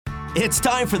It's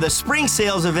time for the spring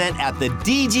sales event at the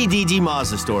DGDG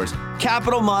Mazda stores.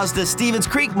 Capital Mazda, Stevens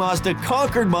Creek Mazda,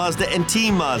 Concord Mazda, and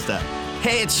Team Mazda.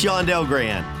 Hey, it's Shondell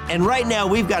Grand. And right now,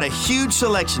 we've got a huge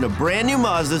selection of brand new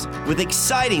Mazdas with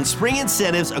exciting spring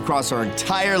incentives across our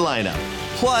entire lineup.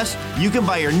 Plus, you can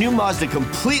buy your new Mazda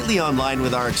completely online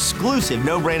with our exclusive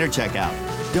no-brainer checkout.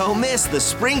 Don't miss the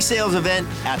spring sales event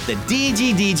at the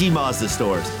DGDG Mazda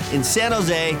stores in San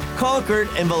Jose, Concord,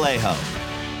 and Vallejo.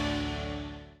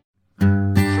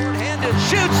 Short-handed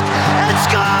shoots and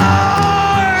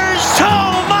scores!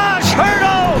 Tomas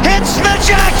Hertl hits the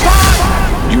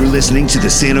jackpot! You're listening to the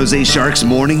San Jose Sharks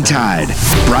Morning Tide,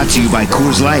 brought to you by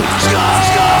Coors Light.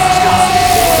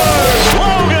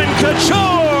 Logan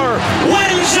Couture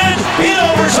wins it in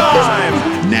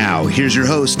overtime! Now, here's your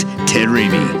host, Ted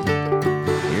Ramey.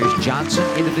 Here's Johnson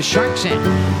into the Sharks'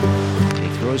 end. He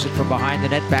throws it from behind the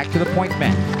net back to the point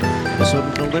man.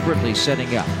 Minnesota deliberately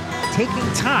setting up,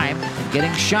 taking time and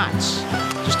getting shots.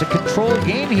 Just a controlled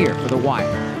game here for the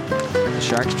Wild. The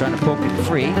Sharks trying to poke it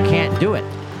free, can't do it.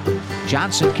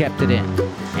 Johnson kept it in,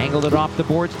 angled it off the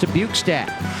boards to Bjugstad.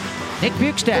 Nick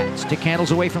Bjugstad stick handles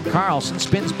away from Karlsson,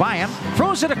 spins by him,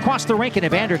 throws it across the rink, and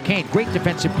Evander Kane, great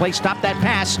defensive play, stopped that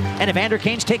pass, and Evander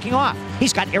Kane's taking off.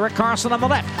 He's got Erik Karlsson on the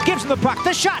left, gives him the puck,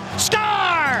 the shot,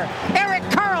 star! Erik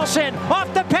Karlsson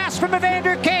off the pass from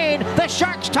Evander Kane. The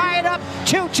Sharks tie it up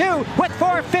 2-2 with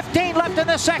 4:15 left in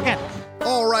the second.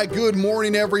 All right, good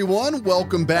morning, everyone.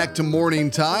 Welcome back to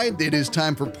Morning Tide. It is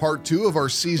time for part 2 of our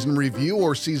season review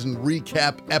or season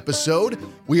recap episode.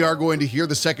 We are going to hear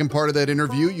the second part of that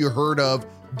interview. You heard of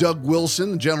Doug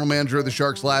Wilson, the general manager of the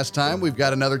Sharks last time. We've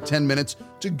got another 10 minutes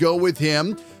to go with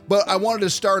him. But I wanted to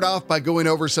start off by going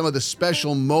over some of the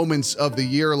special moments of the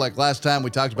year. Like last time,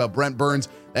 we talked about Brent Burns,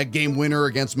 that game winner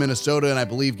against Minnesota, and I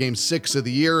believe game 6 of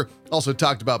the year. Also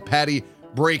talked about Patty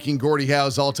breaking Gordie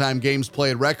Howe's all-time games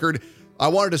played record. I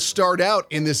wanted to start out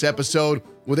in this episode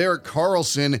with Erik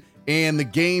Karlsson and the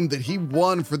game that he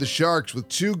won for the Sharks with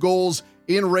 2 goals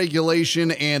in regulation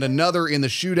and another in the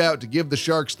shootout to give the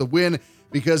Sharks the win,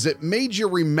 because it made you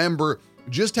remember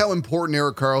just how important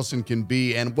Erik Karlsson can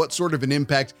be and what sort of an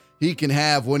impact he can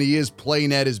have when he is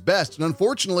playing at his best. And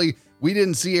unfortunately, we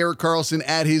didn't see Erik Karlsson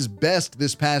at his best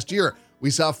this past year.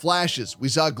 We saw flashes, we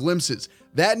saw glimpses.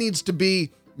 That needs to be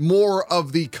more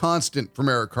of the constant from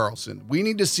Erik Karlsson. We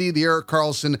need to see the Erik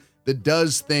Karlsson that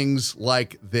does things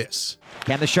like this.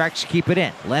 Can the Sharks keep it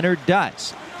in? Leonard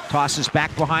does. Tosses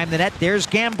back behind the net. There's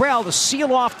Gambrell to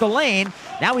seal off the lane.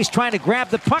 Now he's trying to grab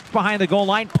the puck behind the goal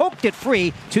line. Poked it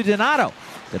free to Donato.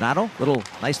 Donato,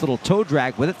 nice little toe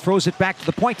drag with it. Throws it back to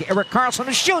the point to Erik Karlsson,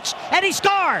 who shoots, and he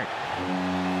scored!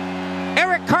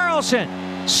 Erik Karlsson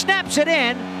snaps it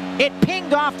in. It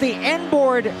pinged off the end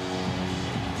board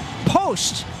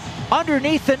post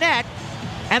underneath the net,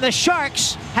 and the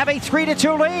Sharks have a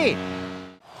 3-2 lead.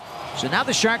 So now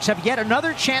the Sharks have yet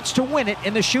another chance to win it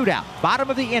in the shootout. Bottom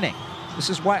of the inning. This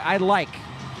is why I like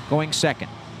going second,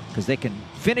 because they can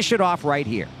finish it off right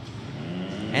here.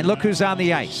 And look who's on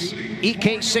the ice.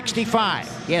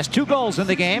 EK65. He has 2 goals in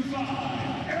the game.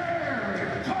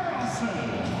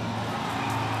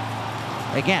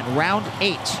 Again, round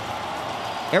 8.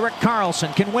 Erik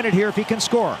Karlsson can win it here if he can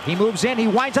score. He moves in, he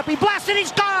winds up, he blasts it, he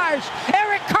scores!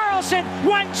 Erik Karlsson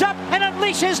winds up and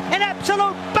unleashes an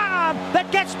absolute bomb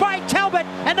that gets by Talbot,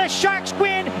 and the Sharks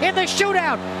win in the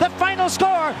shootout. The final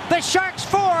score, the Sharks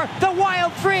 4, the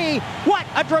Wild 3. What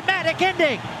a dramatic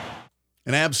ending!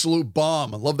 An absolute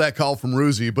bomb. I love that call from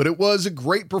Ruzi, but it was a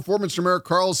great performance from Erik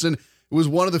Karlsson. It was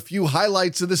one of the few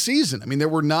highlights of the season. I mean, there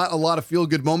were not a lot of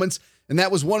feel-good moments, and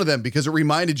that was one of them because it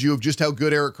reminded you of just how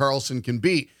good Erik Karlsson can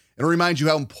be. And it reminds you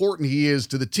how important he is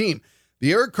to the team.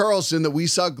 The Erik Karlsson that we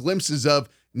saw glimpses of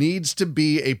needs to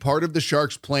be a part of the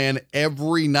Sharks' plan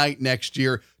every night next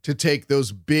year to take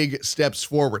those big steps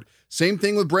forward. Same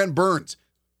thing with Brent Burns,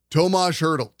 Tomas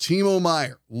Hertl, Timo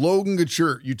Meier, Logan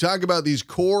Couture. You talk about these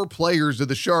core players of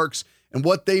the Sharks and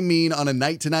what they mean on a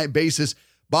night-to-night basis.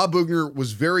 Bob Boughner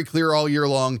was very clear all year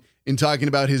long in talking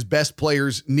about his best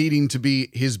players needing to be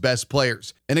his best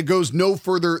players. And it goes no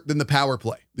further than the power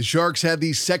play. The Sharks had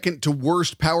the second to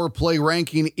worst power play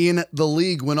ranking in the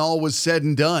league when all was said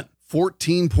and done.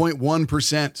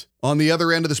 14.1%. On the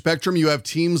other end of the spectrum, you have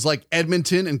teams like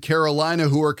Edmonton and Carolina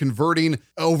who are converting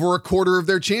over a quarter of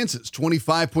their chances.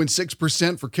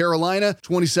 25.6% for Carolina,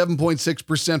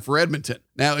 27.6% for Edmonton.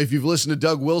 Now, if you've listened to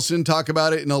Doug Wilson talk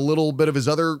about it in a little bit of his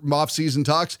other offseason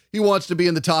talks, he wants to be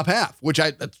in the top half, which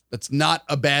that's not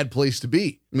a bad place to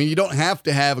be. I mean, you don't have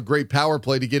to have a great power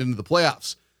play to get into the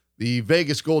playoffs. The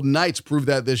Vegas Golden Knights proved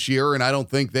that this year, and I don't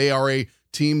think they are a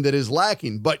team that is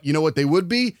lacking. But you know what they would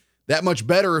be? That much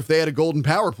better if they had a golden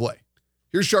power play.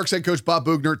 Here's Sharks head coach Bob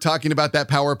Boughner talking about that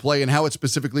power play and how it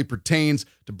specifically pertains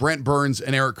to Brent Burns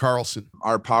and Erik Karlsson.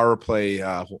 Our power play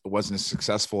wasn't as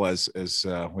successful as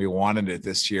we wanted it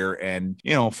this year. And,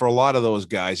 for a lot of those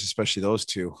guys, especially those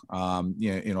two, a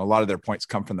lot of their points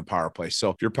come from the power play. So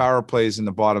if your power play is in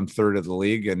the bottom third of the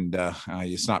league and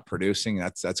it's not producing,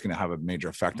 that's going to have a major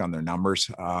effect on their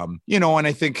numbers. And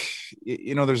I think,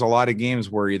 there's a lot of games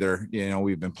where either,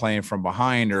 we've been playing from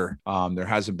behind or there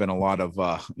hasn't been a lot of,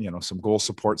 some goal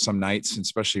support some nights,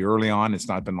 especially early on. It's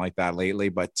not been like that lately,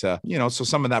 but, so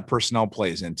some of that personnel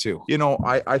plays in too.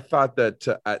 I thought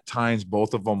that at times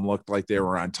both of them looked like they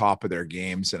were on top of their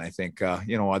games. And I think,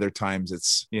 other times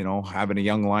it's, having a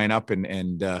young lineup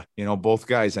and both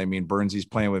guys, Burnsy's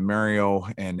playing with Mario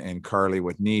and Carly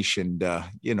with Niche and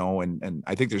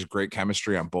I think there's great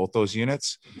chemistry on both those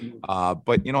units.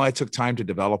 But I took time to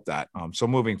develop that. So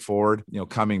moving forward,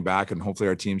 coming back and hopefully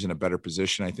our team's in a better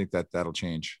position, I think that'll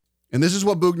change. And this is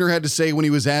what Boughner had to say when he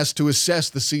was asked to assess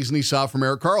the season he saw from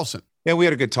Erik Karlsson. Yeah, we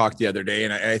had a good talk the other day,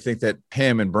 and I think that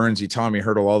him and Burnsy, Tommy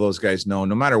Hurdle, all those guys know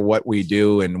no matter what we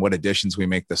do and what additions we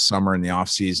make this summer in the off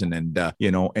season, and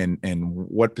and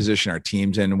what position our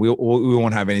team's in, we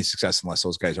won't have any success unless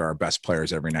those guys are our best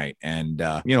players every night. And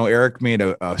Erik made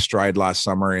a stride last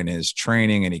summer in his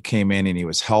training, and he came in and he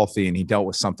was healthy and he dealt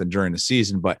with something during the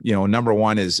season. But number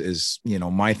one is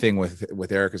my thing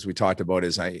with Erik, as we talked about,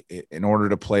 is in order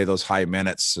to play those high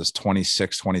minutes, those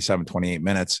 26, 27, 28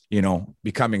 minutes,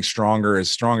 becoming as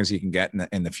strong as he can get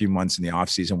in the few months in the off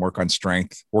season, work on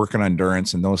strength, work on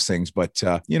endurance and those things. But,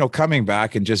 coming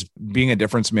back and just being a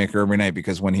difference maker every night,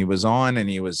 because when he was on and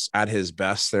he was at his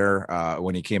best there,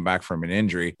 when he came back from an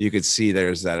injury, you could see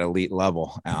there's that elite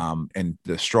level. And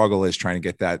the struggle is trying to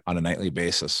get that on a nightly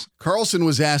basis. Karlsson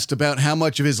was asked about how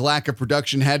much of his lack of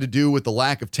production had to do with the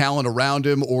lack of talent around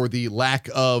him or the lack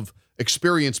of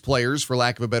experienced players, for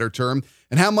lack of a better term,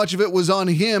 and how much of it was on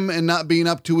him and not being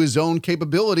up to his own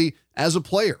capability as a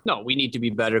player. No, we need to be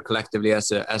better collectively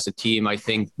as a team, I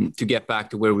think, to get back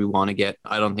to where we want to get.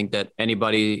 I don't think that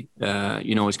anybody,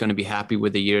 is going to be happy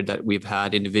with the year that we've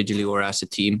had individually or as a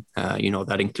team.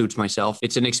 That includes myself.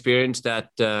 It's an experience that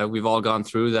we've all gone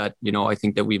through that, I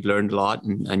think that we've learned a lot,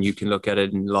 and you can look at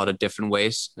it in a lot of different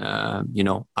ways. I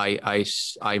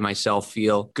myself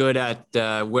feel good at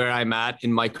where I'm at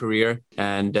in my career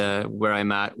and where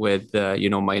I'm at with,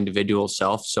 my individual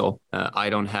self. So I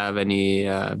don't have any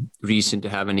reason to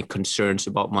have any concerns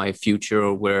about my future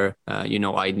or where,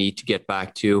 I need to get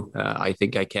back to. I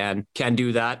think I can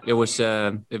do that. It was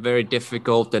a very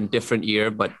difficult and different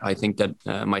year, but I think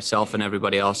that myself and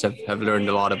everybody else have learned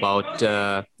a lot about,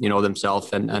 themselves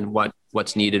and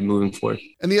what's needed moving forward.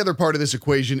 And the other part of this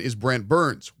equation is Brent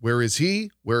Burns. Where is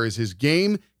he? Where is his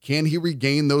game? Can he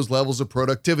regain those levels of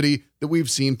productivity that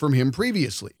we've seen from him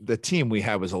previously? The team we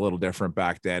had was a little different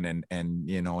back then. And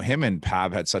him and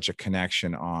Pav had such a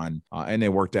connection on, and they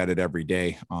worked at it every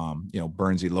day.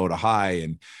 Burnsy low to high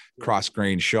and cross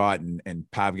grain shot and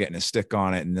Pav getting a stick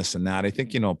on it and this and that. I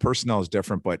think, personnel is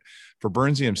different, but for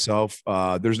Burnsy himself,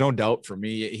 there's no doubt for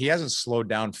me, he hasn't slowed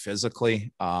down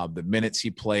physically. The minutes he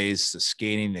plays, the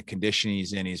skating, the conditioning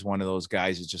he's in, he's one of those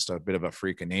guys who's just a bit of a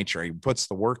freak of nature. He puts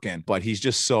the work in, but he's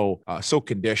just so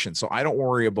conditioned. So I don't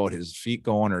worry about his feet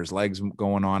going or his legs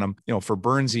going on him. For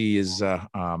Burnsy is,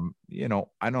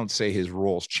 I don't say his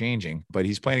role's changing, but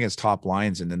he's playing against top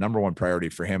lines. And the number one priority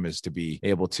for him is to be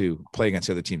able to play against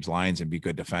other teams' lines and be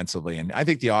good defensively. And I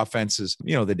think the offense is,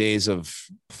 the days of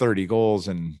 30 goals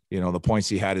and, the points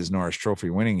he had his Norris Trophy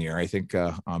winning year, I think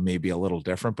may be a little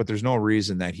different, but there's no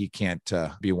reason that he can't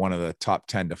be one of the top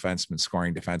 10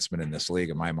 scoring defensemen in this league,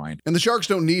 in my mind. And the Sharks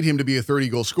don't need him to be a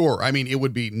 30-goal scorer. I mean, it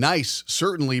would be nice,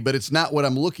 certainly, but it's not what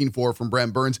I'm looking for from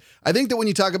Brent Burns. I think that when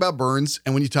you talk about Burns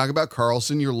and when you talk about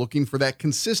Karlsson, you're looking for that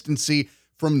consistency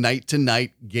from night to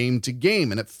night, game to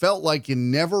game. And it felt like you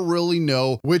never really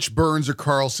know which Burns or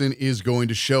Karlsson is going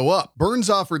to show up. Burns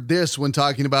offered this when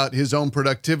talking about his own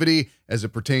productivity as it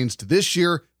pertains to this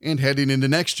year and heading into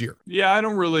next year. Yeah, I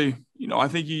don't really, I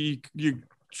think you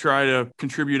try to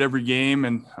contribute every game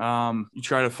and you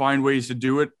try to find ways to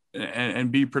do it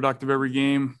and be productive every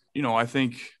game. I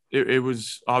think it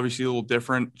was obviously a little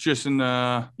different just in there's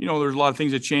a lot of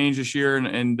things that changed this year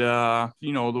and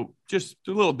just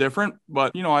a little different,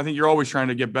 but I think you're always trying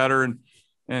to get better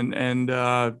and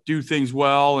do things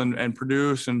well and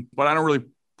produce. But I don't really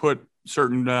put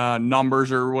certain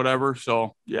numbers or whatever.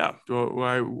 So yeah,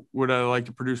 would I like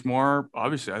to produce more?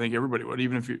 Obviously, I think everybody would.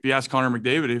 Even if you ask Connor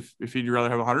McDavid if he'd rather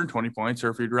have 120 points or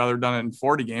if he'd rather done it in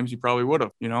 40 games, he probably would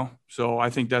have, So I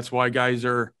think that's why guys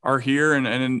are here and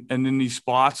in these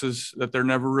spots is that they're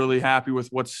never really happy with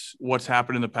what's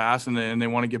happened in the past and they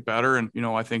want to get better. And,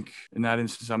 I think in that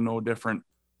instance, I'm no different.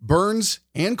 Burns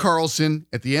and Karlsson,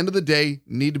 at the end of the day,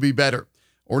 need to be better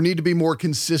or need to be more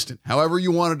consistent, however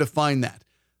you want to define that.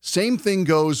 Same thing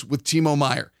goes with Timo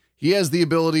Meier. He has the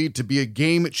ability to be a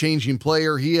game-changing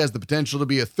player. He has the potential to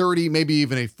be a 30, maybe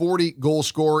even a 40-goal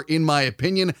scorer, in my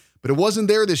opinion, but it wasn't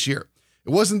there this year.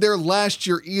 It wasn't there last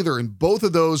year either, and both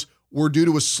of those were due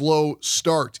to a slow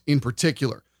start in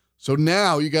particular. So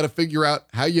now you got to figure out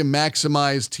how you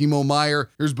maximize Timo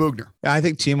Meier. Here's Bugner. Yeah, I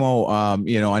think Timo,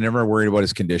 I never worried about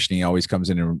his conditioning. He always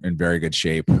comes in very good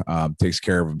shape, takes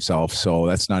care of himself. So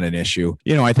that's not an issue.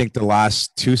 I think the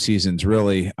last 2 seasons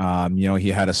really, he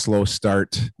had a slow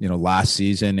start, last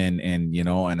season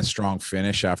and a strong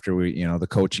finish after the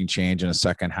coaching change in the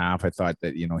second half. I thought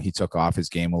that, he took off his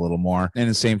game a little more. And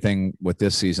the same thing with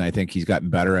this season. I think he's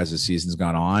gotten better as the season's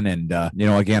gone on and,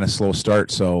 again, a slow start.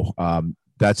 So,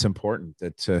 that's important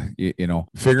that,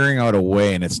 figuring out a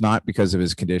way, and it's not because of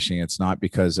his conditioning. It's not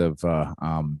because of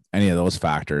any of those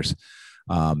factors.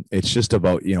 It's just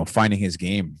about, finding his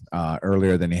game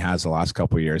earlier than he has the last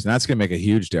couple of years. And that's going to make a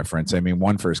huge difference. I mean,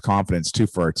 1, for his confidence, 2,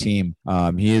 for our team.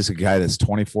 He is a guy that's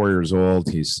 24 years old.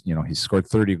 He's scored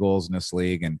 30 goals in this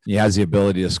league and he has the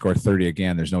ability to score 30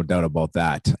 again. There's no doubt about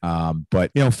that.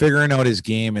 But figuring out his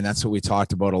game, and that's what we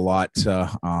talked about a lot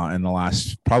in the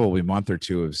last probably month or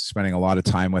two, of spending a lot of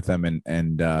time with him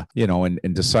and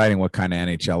deciding what kind of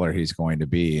NHLer he's going to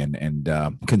be and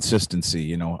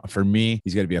consistency. For me,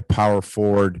 he's got to be a power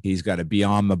forward. He's got to be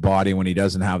on the body when he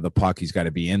doesn't have the puck. He's got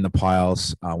to be in the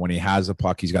piles. When he has the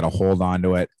puck, he's got to hold on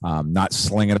to it, not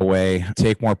sling it away,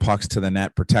 take more pucks to the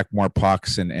net, protect more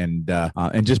pucks, and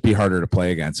just be harder to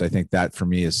play against. I think that for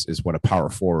me is what a power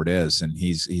forward is, and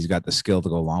he's got the skill to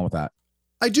go along with that.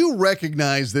 I do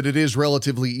recognize that it is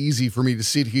relatively easy for me to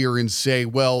sit here and say,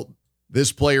 well,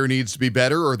 this player needs to be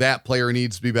better, or that player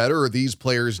needs to be better, or these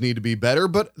players need to be better.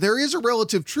 But there is a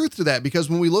relative truth to that, because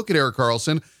when we look at Erik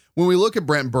Karlsson, when we look at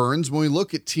Brent Burns, when we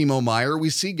look at Timo Meier, we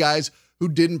see guys who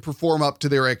didn't perform up to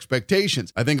their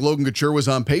expectations. I think Logan Couture was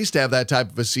on pace to have that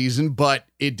type of a season, but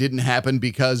it didn't happen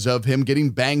because of him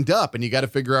getting banged up, and you got to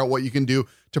figure out what you can do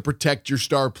to protect your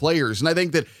star players. And I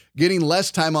think that getting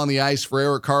less time on the ice for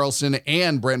Erik Karlsson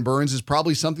and Brent Burns is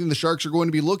probably something the Sharks are going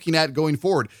to be looking at going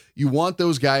forward. You want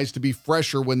those guys to be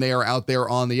fresher when they are out there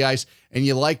on the ice, and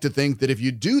you like to think that if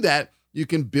you do that, you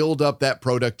can build up that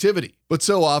productivity. But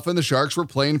so often the Sharks were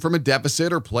playing from a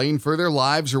deficit or playing for their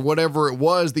lives or whatever it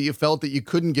was that you felt that you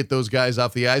couldn't get those guys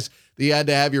off the ice, that you had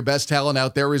to have your best talent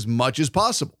out there as much as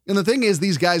possible. And the thing is,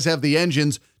 these guys have the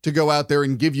engines to go out there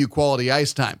and give you quality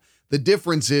ice time. The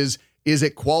difference is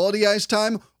it quality ice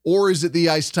time, or is it the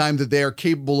ice time that they are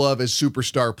capable of as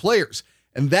superstar players?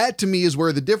 And that, to me, is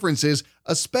where the difference is,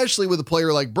 especially with a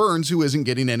player like Burns, who isn't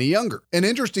getting any younger. An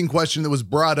interesting question that was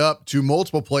brought up to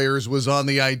multiple players was on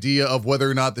the idea of whether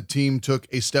or not the team took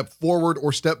a step forward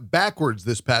or step backwards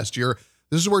this past year.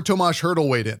 This is where Tomas Hertl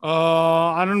weighed in.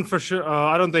 I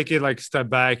don't think it step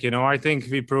back. I think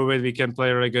we prove it. We can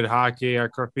play really good hockey.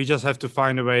 We just have to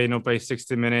find a way, play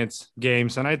 60 minutes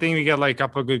games. And I think we got a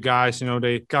couple of good guys.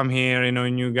 They come here,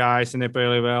 new guys, and they play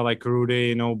really well, like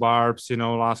Rudy, Barbs,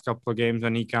 last couple of games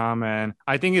when he come. And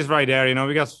I think he's right there.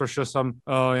 We got for sure some,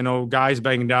 guys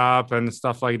banged up and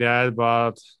stuff like that.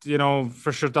 But,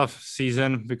 for sure tough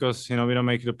season because, we don't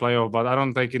make the playoff. But I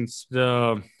don't think it's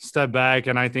the step back.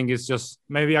 And I think it's just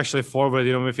maybe actually forward,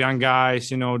 with young guys,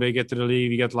 they get to the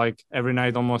league, you get every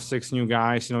night almost 6 new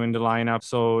guys, in the lineup.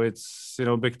 So it's,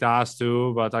 big task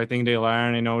too, but I think they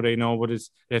learn, they know what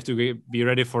they have to be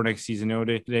ready for next season.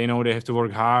 They know they have to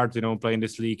work hard, play in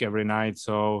this league every night.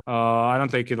 So I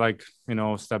don't take it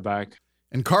step back.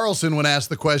 And Karlsson, when asked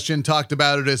the question, talked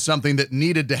about it as something that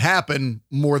needed to happen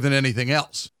more than anything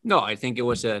else. No, I think it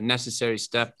was a necessary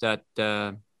step that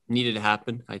needed to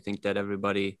happen. I think that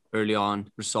everybody early on,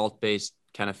 result-based,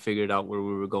 kind of figured out where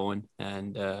we were going.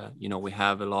 And, we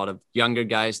have a lot of younger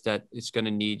guys that it's going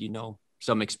to need,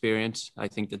 some experience. I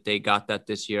think that they got that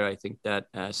this year. I think that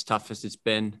as tough as it's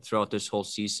been throughout this whole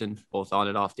season, both on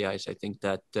and off the ice, I think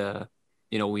that,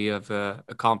 we have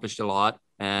accomplished a lot.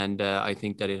 And I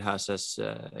think that it has us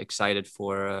excited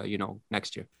for,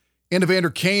 next year. And Evander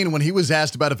Kane, when he was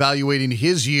asked about evaluating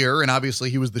his year, and obviously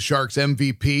he was the Sharks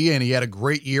MVP and he had a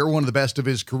great year, one of the best of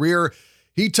his career,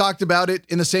 He talked about it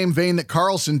in the same vein that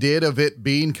Karlsson did, of it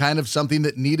being kind of something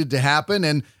that needed to happen,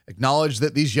 and acknowledged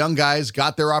that these young guys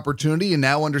got their opportunity and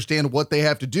now understand what they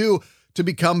have to do to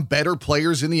become better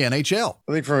players in the NHL.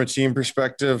 I think from a team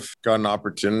perspective, got an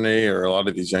opportunity, or a lot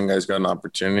of these young guys got an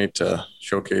opportunity to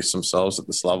showcase themselves at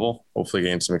this level, hopefully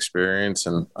gain some experience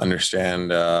and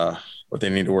understand what they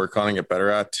need to work on and get better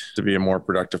at to be a more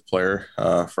productive player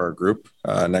for our group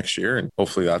next year. And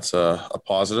hopefully that's a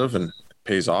positive and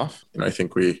pays off. I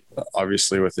think we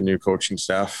obviously, with the new coaching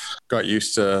staff, got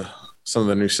used to some of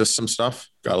the new system stuff,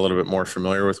 got a little bit more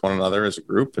familiar with one another as a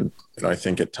group. And I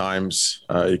think at times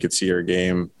you could see our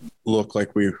game look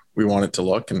like we want it to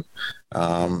look. And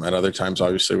at other times,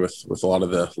 obviously, with a lot of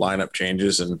the lineup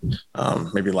changes and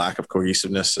maybe lack of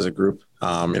cohesiveness as a group,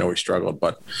 we struggled.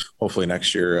 But hopefully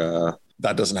next year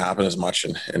that doesn't happen as much,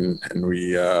 and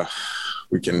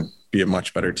we can be a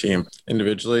much better team.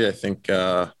 Individually, I think,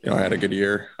 I had a good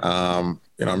year.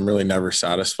 I'm really never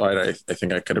satisfied. I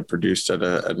think I could have produced at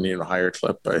an even higher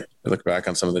clip. I look back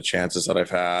on some of the chances that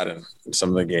I've had and some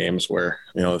of the games where,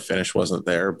 the finish wasn't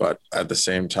there. But at the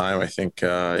same time, I think,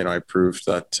 I proved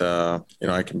that,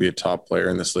 I can be a top player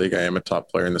in this league. I am a top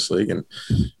player in this league. And,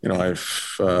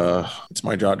 it's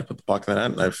my job to put the puck in the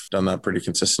net. And I've done that pretty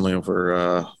consistently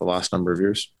over the last number of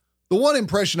years. The one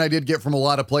impression I did get from a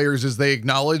lot of players is they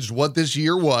acknowledged what this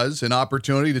year was, an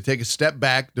opportunity to take a step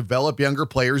back, develop younger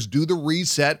players, do the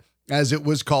reset, as it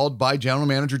was called by general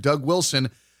manager Doug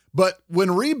Wilson. But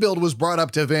when rebuild was brought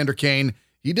up to Evander Kane,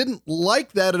 he didn't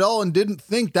like that at all and didn't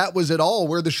think that was at all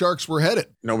where the Sharks were headed.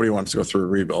 Nobody wants to go through a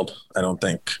rebuild, I don't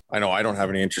think. I know I don't have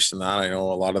any interest in that. I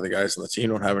know a lot of the guys on the team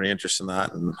don't have any interest in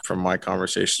that. And from my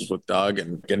conversations with Doug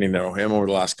and getting to know him over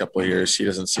the last couple of years, he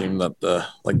doesn't seem like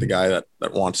the guy that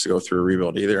wants to go through a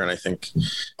rebuild either. And I think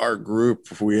our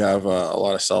group, we have a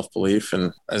lot of self-belief,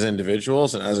 and as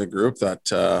individuals and as a group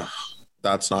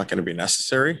that's not going to be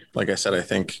necessary. Like I said, I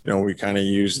think, we kind of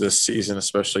use this season,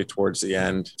 especially towards the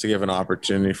end, to give an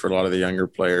opportunity for a lot of the younger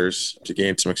players to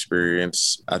gain some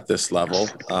experience at this level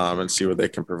and see what they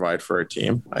can provide for our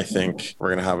team. I think we're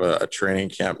going to have a training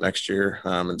camp next year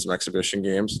and some exhibition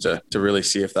games to really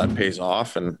see if that pays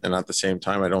off. And at the same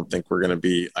time, I don't think we're going to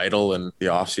be idle in the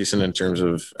off season in terms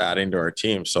of adding to our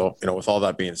team. So, with all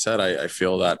that being said, I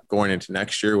feel that going into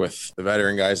next year with the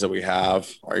veteran guys that we have,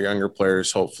 our younger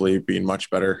players hopefully being much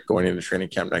better going into training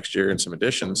camp next year and some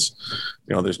additions,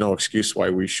 there's no excuse why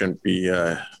we shouldn't be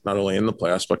not only in the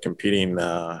playoffs, but competing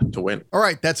to win. All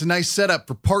right, that's a nice setup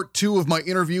for part 2 of my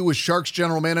interview with Sharks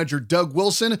general manager Doug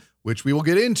Wilson, which we will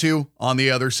get into on the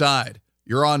other side.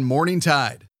 You're on Morning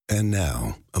Tide. And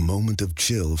now, a moment of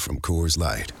chill from Coors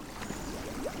Light.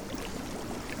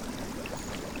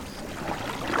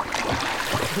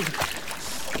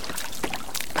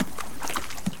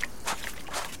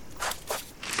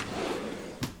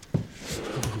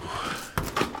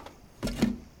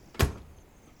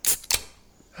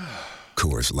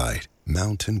 Coors Light,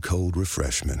 mountain cold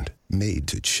refreshment, made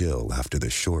to chill after the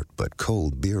short but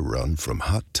cold beer run from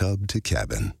hot tub to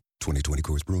cabin. 2020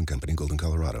 Coors Brewing Company, Golden,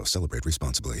 Colorado. Celebrate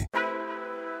responsibly.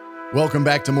 Welcome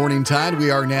back to Morning Tide.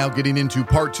 We are now getting into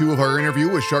part 2 of our interview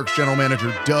with Sharks general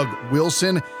manager Doug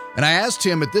Wilson. And I asked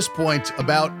him at this point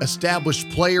about established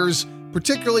players,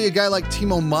 particularly a guy like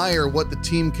Timo Meier, what the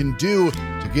team can do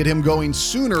to get him going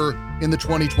sooner in the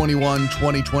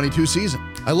 2021-2022 season.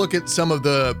 I look at some of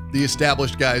the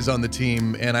established guys on the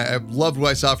team, and I loved what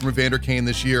I saw from Evander Kane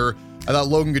this year. I thought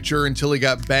Logan Couture, until he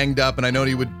got banged up, and I know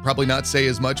he would probably not say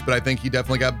as much, but I think he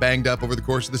definitely got banged up over the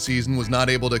course of the season, was not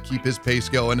able to keep his pace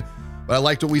going. But I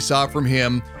liked what we saw from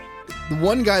him. The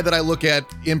one guy that I look at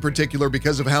in particular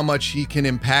because of how much he can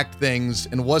impact things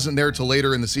and wasn't there till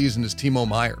later in the season is Timo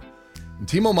Meier. And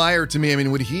Timo Meier, to me,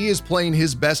 when he is playing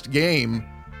his best game,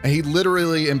 and he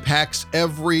literally impacts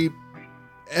every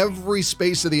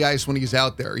space of the ice when he's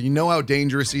out there. You know how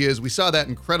dangerous he is. We saw that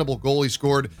incredible goal he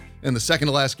scored in the second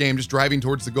to last game, just driving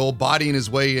towards the goal, bodying his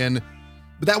way in.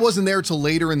 But that wasn't there till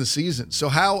later in the season. So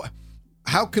how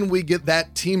can we get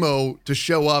that Timo to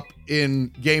show up in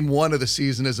game 1 of the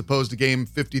season as opposed to game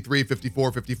 53,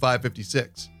 54, 55,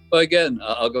 56? Well, again,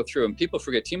 I'll go through, and people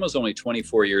forget Timo's only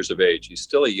 24 years of age. He's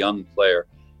still a young player.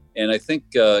 And I think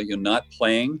not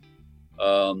playing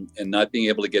and not being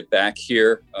able to get back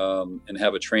here and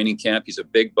have a training camp. He's a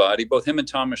big body. Both him and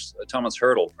Thomas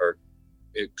Hertl are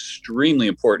extremely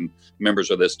important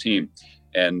members of this team.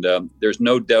 And there's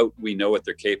no doubt we know what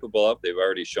they're capable of. They've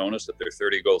already shown us that they're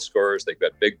 30-goal scorers. They've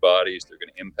got big bodies. They're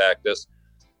going to impact us.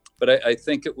 But I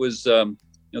think it was,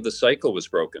 the cycle was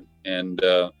broken. And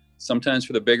sometimes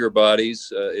for the bigger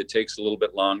bodies, it takes a little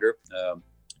bit longer.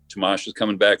 Tomas was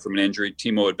coming back from an injury.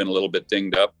 Timo had been a little bit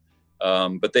dinged up.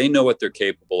 But they know what they're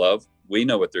capable of. We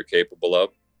know what they're capable of.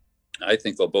 I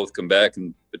think they'll both come back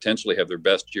and potentially have their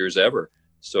best years ever.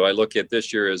 So I look at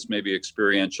this year as maybe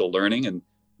experiential learning, and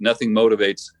nothing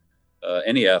motivates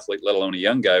any athlete, let alone a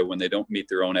young guy, when they don't meet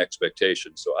their own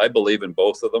expectations. So I believe in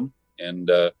both of them, and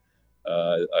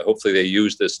hopefully they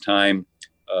use this time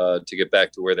to get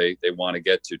back to where they want to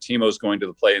get to. Timo's going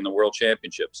to play in the World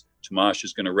Championships. Tomas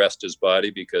is going to rest his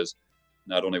body because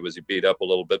not only was he beat up a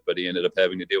little bit, but he ended up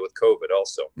having to deal with COVID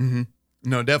also. Mm-hmm.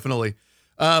 No, definitely.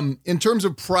 In terms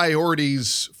of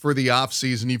priorities for the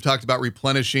offseason, you've talked about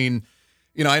replenishing.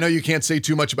 I know you can't say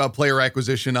too much about player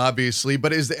acquisition, obviously,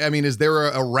 but is there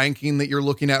a ranking that you're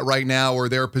looking at right now, or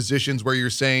there are positions where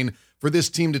you're saying for this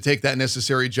team to take that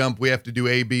necessary jump, we have to do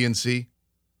A, B, and C?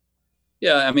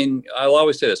 Yeah, I'll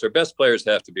always say this. Our best players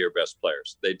have to be our best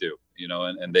players. They do,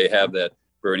 and they have that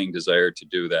burning desire to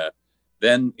do that.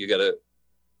 Then you got to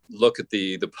look at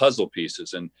the puzzle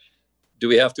pieces. And do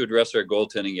we have to address our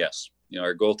goaltending? Yes.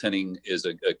 Our goaltending is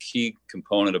a key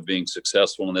component of being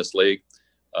successful in this league.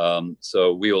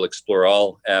 So we will explore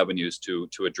all avenues to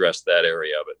address that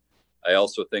area of it. I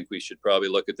also think we should probably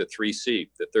look at the 3C,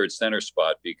 the third center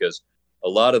spot, because a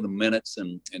lot of the minutes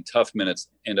and tough minutes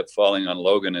end up falling on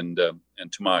Logan and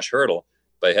Tomas Hertl.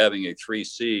 By having a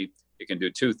 3C, it can do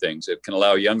two things. It can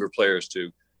allow younger players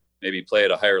to maybe play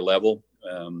at a higher level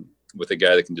with a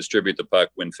guy that can distribute the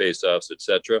puck, win faceoffs,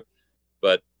 etc.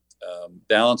 But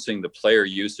balancing the player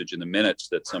usage in the minutes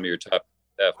that some of your top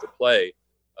have to play,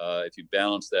 if you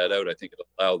balance that out, I think it'll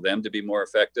allow them to be more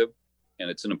effective. And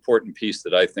it's an important piece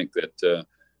that I think that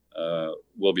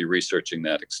we'll be researching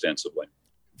that extensively.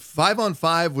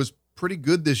 5-on-5 was pretty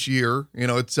good this year,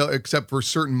 except for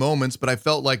certain moments, but I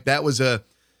felt like that was a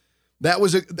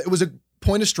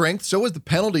point of strength. So was the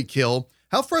penalty kill.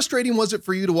 How frustrating was it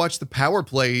for you to watch the power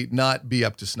play not be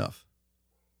up to snuff?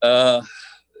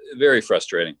 Very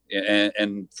frustrating,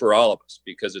 and for all of us,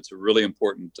 because it's a really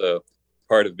important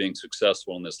part of being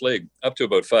successful in this league. Up to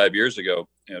about 5 years ago,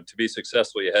 to be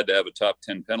successful, you had to have a top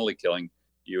 10 penalty killing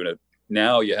unit.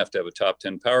 Now you have to have a top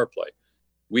 10 power play.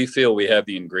 We feel we have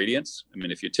the ingredients.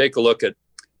 If you take a look at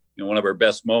one of our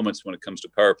best moments when it comes to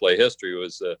power play history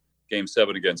was Game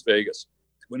 7 against Vegas.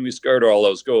 When we scored all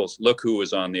those goals, look who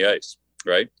was on the ice,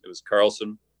 right? It was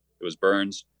Carlson, it was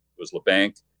Burns, it was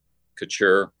LeBanc,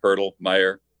 Couture, Hertl,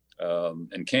 Meyer,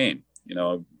 and Kane.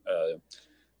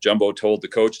 Jumbo told the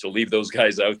coach to leave those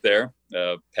guys out there.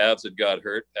 Pavs had got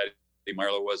hurt. Patty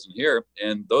Marleau wasn't here.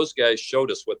 And those guys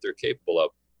showed us what they're capable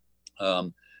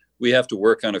of. We have to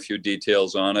work on a few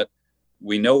details on it.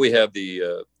 We know we have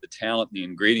the talent and the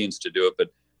ingredients to do it, but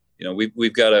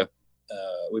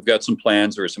we've got some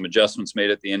plans or some adjustments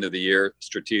made at the end of the year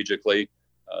strategically.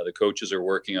 The coaches are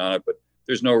working on it, but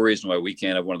there's no reason why we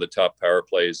can't have one of the top power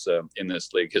plays in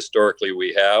this league. Historically,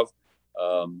 we have,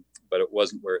 but it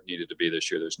wasn't where it needed to be this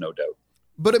year. There's no doubt.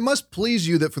 But it must please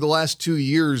you that for the last 2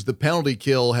 years, the penalty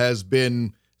kill has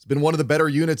been one of the better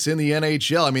units in the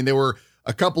NHL. There were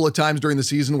a couple of times during the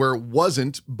season where it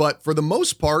wasn't, but for the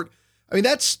most part,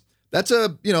 that's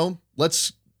a,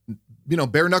 let's,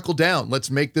 bare knuckle down. Let's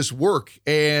make this work.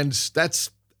 And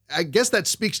I guess that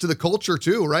speaks to the culture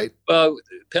too, right?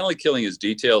 Penalty killing is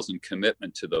details and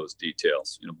commitment to those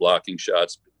details, blocking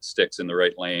shots, sticks in the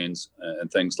right lanes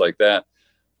and things like that.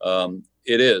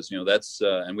 It is, that's,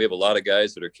 and we have a lot of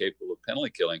guys that are capable of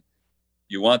penalty killing.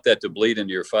 You want that to bleed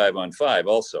into your 5-on-5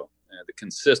 also. The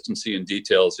consistency and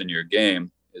details in your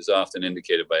game is often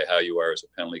indicated by how you are as a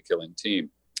penalty killing team.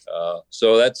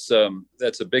 So that's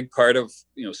a big part of,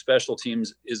 special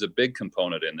teams is a big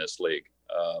component in this league.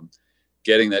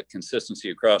 Getting that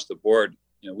consistency across the board.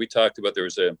 We talked about there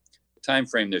was a time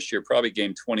frame this year, probably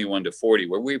game 21 to 40,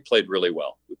 where we played really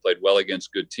well. We played well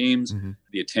against good teams. Mm-hmm.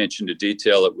 The attention to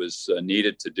detail that was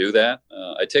needed to do that.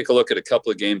 I take a look at a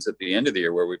couple of games at the end of the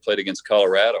year where we played against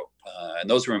Colorado. And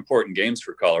those were important games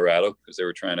for Colorado because they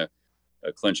were trying to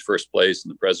clinch first place in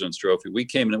the President's Trophy. We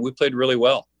came in and we played really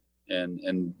well.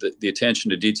 And the attention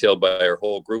to detail by our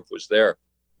whole group was there.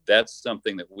 That's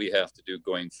something that we have to do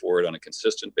going forward on a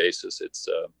consistent basis.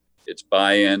 It's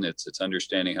buy-in. It's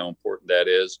understanding how important that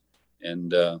is.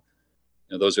 And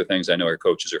those are things I know our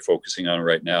coaches are focusing on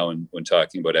right now and when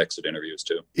talking about exit interviews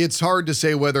too. It's hard to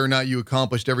say whether or not you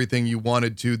accomplished everything you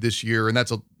wanted to this year, and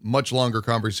that's a much longer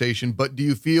conversation. But do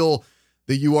you feel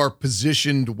that you are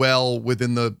positioned well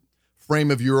within the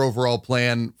frame of your overall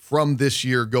plan from this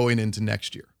year going into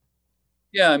next year?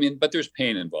 Yeah, but there's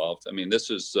pain involved. This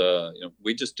is,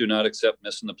 we just do not accept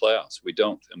missing the playoffs. We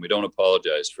don't, and we don't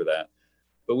apologize for that.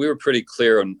 But we were pretty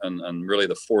clear on really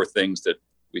the four things that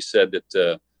we said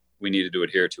that we needed to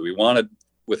adhere to.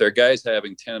 We with our guys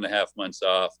having 10 and a half months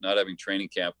off, not having training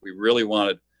camp, we really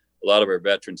wanted a lot of our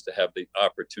veterans to have the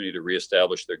opportunity to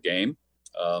reestablish their game.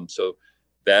 So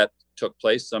that took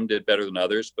place. Some did better than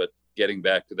others, but getting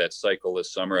back to that cycle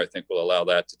this summer, I think will allow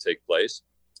that to take place.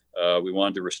 We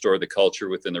wanted to restore the culture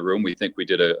within the room. We think we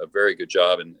did a very good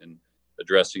job in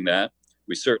addressing that.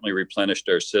 We certainly replenished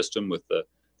our system with the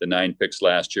 9 picks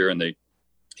last year and the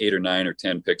 8 or 9 or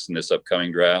 10 picks in this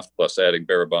upcoming draft, plus adding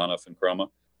Barabanov and Kroma.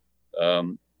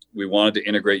 We wanted to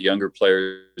integrate younger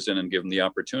players in and give them the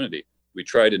opportunity. We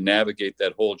tried to navigate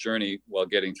that whole journey while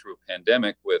getting through a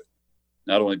pandemic with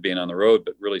not only being on the road,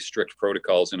 but really strict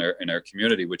protocols in our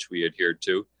community, which we adhered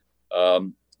to.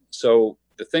 So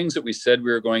the things that we said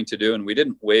we were going to do, and we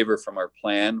didn't waver from our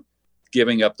plan,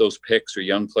 giving up those picks or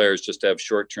young players just to have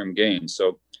short-term gains.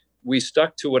 So we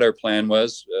stuck to what our plan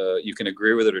was. You can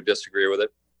agree with it or disagree with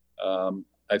it.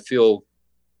 I feel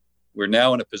we're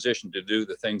now in a position to do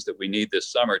the things that we need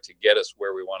this summer to get us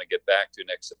where we want to get back to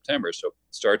next September. So it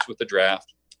starts with the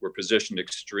draft. We're positioned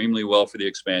extremely well for the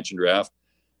expansion draft.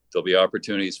 There'll be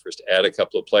opportunities for us to add a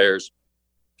couple of players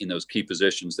in those key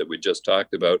positions that we just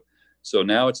talked about. So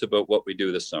now it's about what we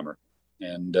do this summer.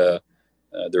 And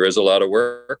there is a lot of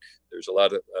work. There's a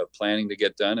lot of planning to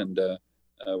get done, and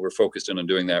we're focused in on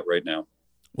doing that right now.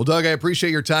 Well, Doug, I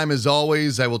appreciate your time as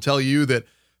always. I will tell you that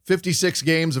 56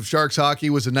 games of Sharks hockey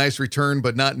was a nice return,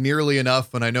 but not nearly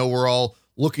enough. And I know we're all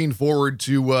looking forward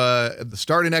to the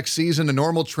start of next season, a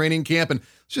normal training camp. And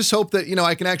let's just hope that,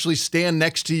 I can actually stand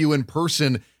next to you in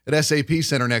person at SAP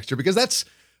Center next year, because that's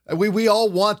we all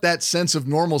want that sense of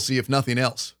normalcy, if nothing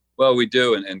else. Well, we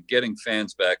do. And getting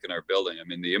fans back in our building, I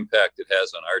mean, the impact it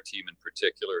has on our team in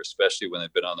particular, especially when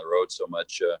they've been on the road so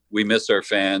much. We miss our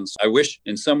fans. I wish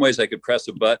in some ways I could press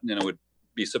a button and it would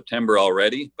be September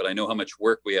already, but I know how much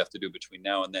work we have to do between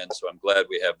now and then. So I'm glad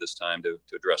we have this time to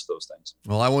address those things.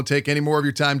 Well, I won't take any more of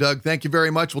your time, Doug. Thank you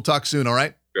very much. We'll talk soon. All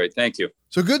right. Great. Thank you.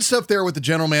 So good stuff there with the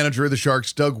general manager of the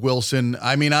Sharks, Doug Wilson.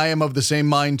 I mean, I am of the same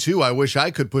mind too. I wish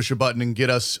I could push a button and get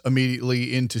us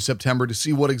immediately into September to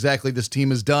see what exactly this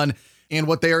team has done and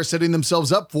what they are setting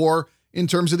themselves up for in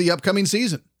terms of the upcoming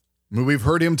season. I mean, we've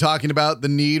heard him talking about the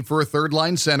need for a third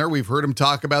line center. We've heard him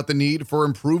talk about the need for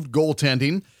improved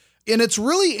goaltending. And it's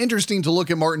really interesting to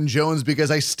look at Martin Jones because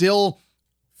I still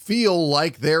feel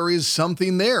like there is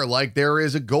something there, like there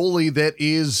is a goalie that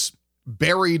is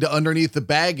buried underneath the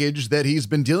baggage that he's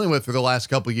been dealing with for the last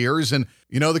couple of years. And,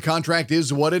 the contract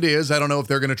is what it is. I don't know if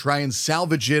they're going to try and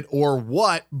salvage it or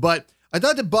what, but I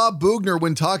thought that Bob Boughner,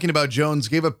 when talking about Jones,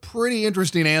 gave a pretty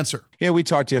interesting answer. Yeah, we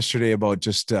talked yesterday about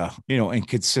just,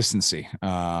 inconsistency,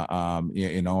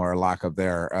 or lack of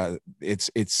there.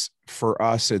 It's for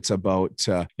us, it's about,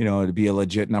 to be a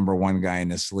legit number one guy in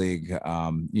this league.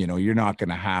 You're not going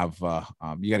to have,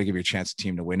 you got to give your chance to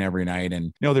team to win every night.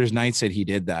 And, there's nights that he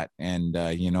did that. And,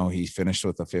 he finished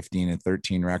with a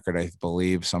 15-13 record, I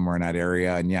believe, somewhere in that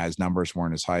area. And yeah, his numbers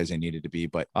weren't as high as they needed to be,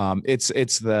 but it's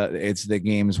the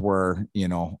games where,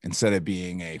 instead of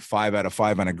being a 5 out of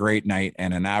 5 on a great night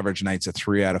and an average night's a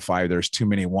 3 out of 5, there's too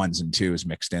many 1s and 2s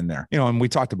mixed in there, and we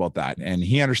talked about that, and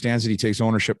he understands that. He takes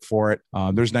ownership for it.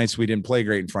 There's nights we didn't play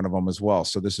great in front of him as well.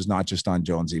 So this is not just on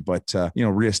Jonesy, but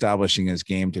reestablishing his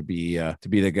game to be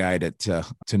the guy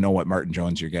to know what Martin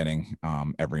Jones you're getting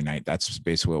every night. That's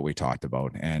basically what we talked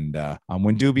about. And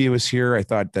when Doobie was here, I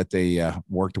thought that they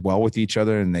worked well with each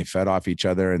other and they fed off each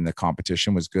other, and the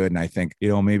competition was good. And I think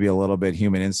maybe a little bit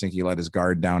human instinct. He let his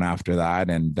guard down after that,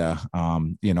 and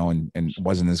and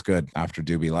wasn't as good after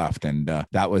Doobie left. And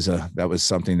that was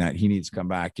something that he needs to come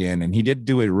back in. And he did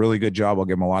do a really good job. I'll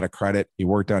give him a lot of credit. He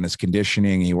worked on his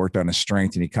conditioning, he worked on his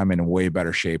strength, and he come in way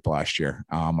better shape last year.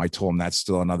 I told him that's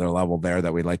still another level there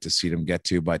that we'd like to see him get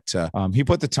to, but he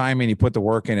put the time in, he put the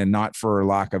work in, and not for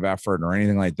lack of effort or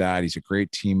anything like that. He's a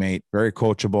great teammate, very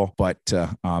coachable, but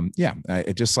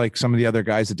it just like some of the other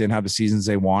guys that didn't have the seasons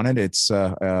they wanted. It's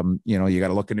you got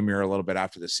to look in the mirror a little bit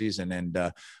after the season,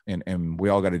 and we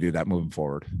all got to do that moving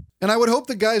forward. And I would hope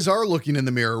the guys are looking in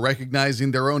the mirror, recognizing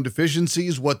their own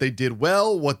deficiencies, what they did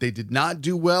well, what they did not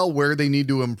do well, where they need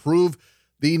to improve.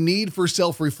 The need for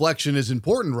self-reflection is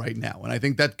important right now. And I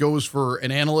think that goes for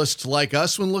an analyst like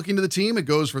us when looking to the team. It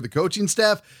goes for the coaching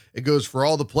staff. It goes for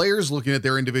all the players looking at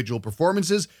their individual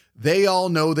performances. They all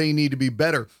know they need to be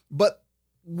better. But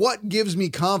what gives me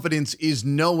confidence is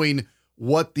knowing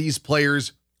what these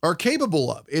players are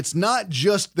capable of. It's not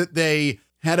just that they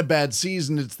had a bad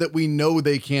season. It's that we know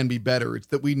they can be better. It's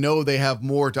that we know they have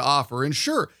more to offer. And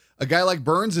sure, a guy like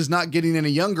Burns is not getting any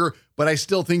younger, but I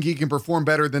still think he can perform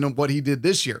better than what he did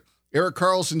this year. Erik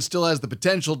Karlsson still has the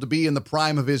potential to be in the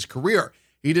prime of his career.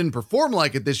 He didn't perform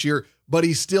like it this year, but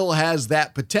he still has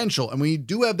that potential. And when you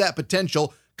do have that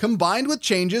potential, combined with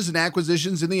changes and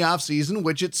acquisitions in the offseason,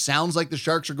 which it sounds like the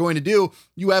Sharks are going to do,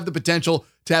 you have the potential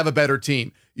to have a better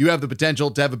team. You have the potential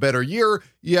to have a better year.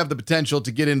 You have the potential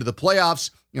to get into the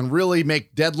playoffs and really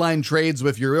make deadline trades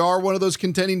if you are one of those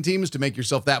contending teams to make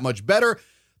yourself that much better.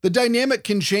 The dynamic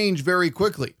can change very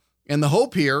quickly. And the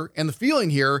hope here and the feeling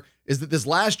here is that this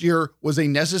last year was a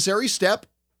necessary step,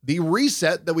 the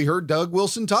reset that we heard Doug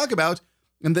Wilson talk about,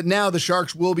 and that now the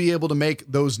Sharks will be able to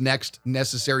make those next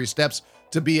necessary steps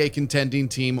to be a contending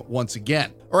team once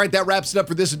again. All right, that wraps it up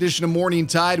for this edition of Morning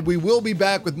Tide. We will be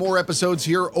back with more episodes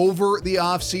here over the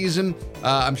offseason.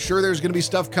 I'm sure there's going to be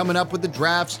stuff coming up with the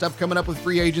draft, stuff coming up with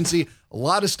free agency, a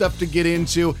lot of stuff to get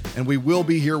into, and we will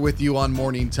be here with you on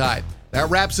Morning Tide. That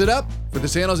wraps it up. For the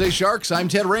San Jose Sharks, I'm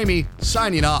Ted Ramey,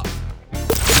 signing off.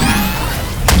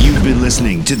 You've been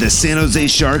listening to the San Jose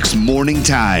Sharks Morning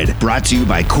Tide, brought to you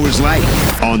by Coors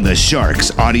Light on the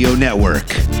Sharks Audio Network.